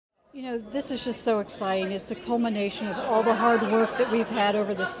You know, this is just so exciting. It's the culmination of all the hard work that we've had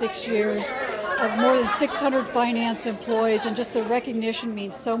over the 6 years of more than 600 finance employees, and just the recognition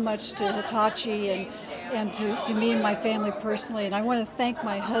means so much to Hitachi and to me and my family personally. And I want to thank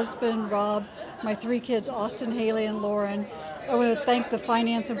my husband, Rob, my 3 kids, Austin, Haley, and Lauren. I want to thank the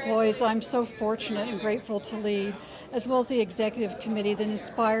finance employees I'm so fortunate and grateful to lead, as well as the executive committee that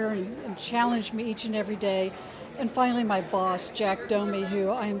inspire and challenge me each and every day. And finally, my boss, Jack Domi, who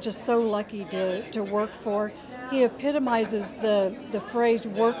I am just so lucky to work for. He epitomizes the phrase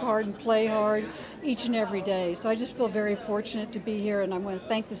work hard and play hard each and every day. So I just feel very fortunate to be here, and I want to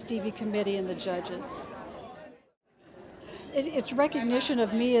thank the Stevie Committee and the judges. It's recognition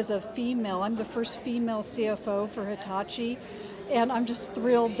of me as a female. I'm the first female CFO for Hitachi, and I'm just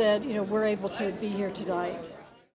thrilled that we're able to be here tonight.